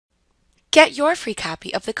Get your free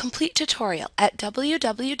copy of the complete tutorial at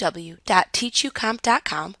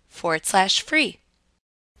www.teachucomp.com/free.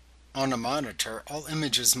 On a monitor, all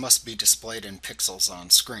images must be displayed in pixels on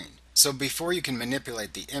screen. So before you can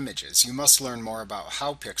manipulate the images, you must learn more about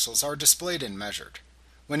how pixels are displayed and measured.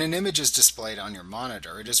 When an image is displayed on your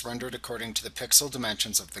monitor, it is rendered according to the pixel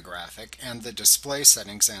dimensions of the graphic and the display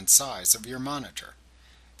settings and size of your monitor.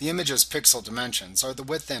 The image's pixel dimensions are the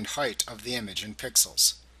width and height of the image in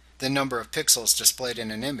pixels. The number of pixels displayed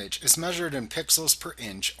in an image is measured in pixels per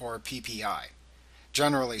inch, or ppi.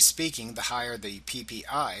 Generally speaking, the higher the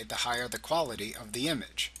ppi, the higher the quality of the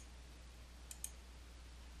image.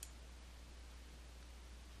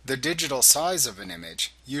 The digital size of an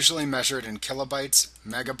image, usually measured in kilobytes,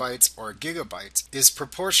 megabytes, or gigabytes, is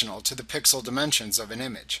proportional to the pixel dimensions of an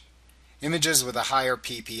image. Images with a higher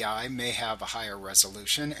PPI may have a higher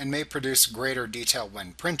resolution and may produce greater detail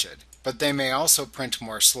when printed, but they may also print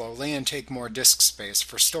more slowly and take more disk space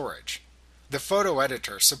for storage. The photo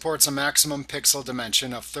editor supports a maximum pixel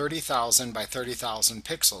dimension of 30,000 by 30,000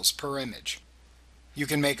 pixels per image. You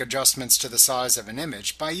can make adjustments to the size of an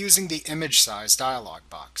image by using the Image Size dialog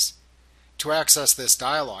box. To access this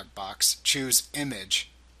dialog box, choose Image,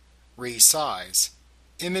 Resize,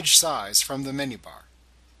 Image Size from the menu bar.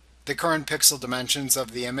 The current pixel dimensions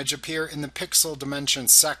of the image appear in the Pixel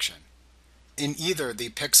Dimensions section. In either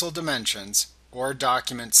the Pixel Dimensions or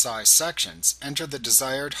Document Size sections, enter the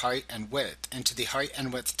desired height and width into the height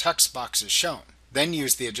and width text boxes shown. Then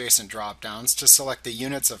use the adjacent drop-downs to select the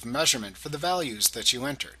units of measurement for the values that you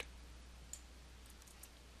entered.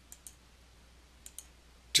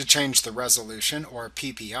 To change the resolution, or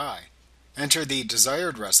PPI, enter the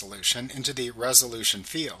desired resolution into the Resolution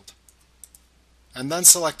field, and then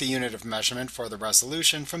select the unit of measurement for the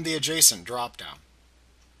resolution from the adjacent drop-down.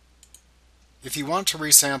 If you want to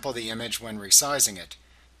resample the image when resizing it,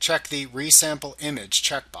 check the Resample Image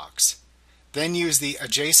checkbox. Then use the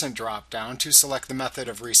Adjacent drop-down to select the method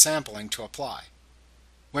of resampling to apply.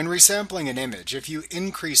 When resampling an image, if you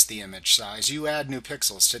increase the image size, you add new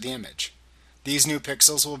pixels to the image. These new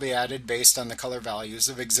pixels will be added based on the color values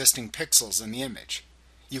of existing pixels in the image.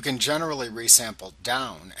 You can generally resample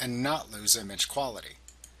down and not lose image quality.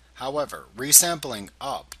 However, resampling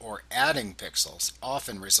up or adding pixels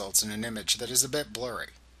often results in an image that is a bit blurry.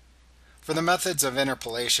 For the methods of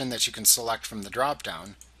interpolation that you can select from the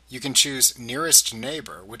drop-down, you can choose Nearest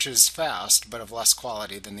Neighbor, which is fast but of less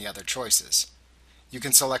quality than the other choices. You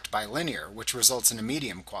can select Bilinear, which results in a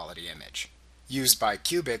medium quality image. Use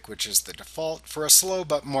Bicubic, which is the default, for a slow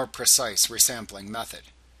but more precise resampling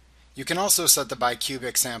method. You can also set the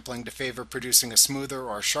bicubic sampling to favor producing a smoother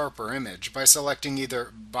or sharper image by selecting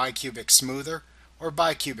either Bicubic Smoother or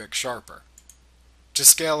Bicubic Sharper. To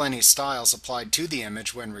scale any styles applied to the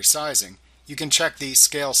image when resizing, you can check the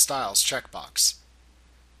Scale Styles checkbox.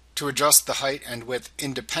 To adjust the height and width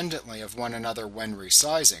independently of one another when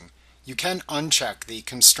resizing, you can uncheck the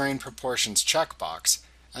Constrain Proportions checkbox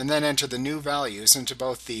and then enter the new values into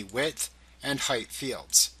both the width and height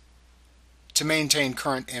fields. To maintain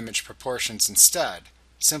current image proportions instead,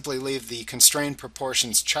 simply leave the Constrain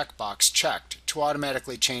Proportions checkbox checked to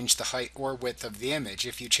automatically change the height or width of the image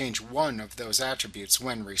if you change one of those attributes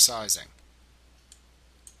when resizing.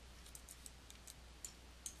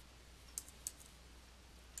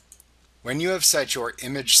 When you have set your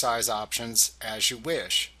image size options as you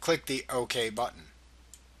wish, click the OK button.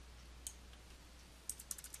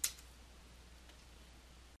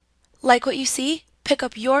 Like what you see? Pick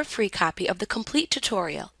up your free copy of the complete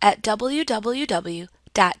tutorial at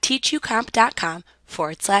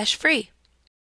www.teachucomp.com/free.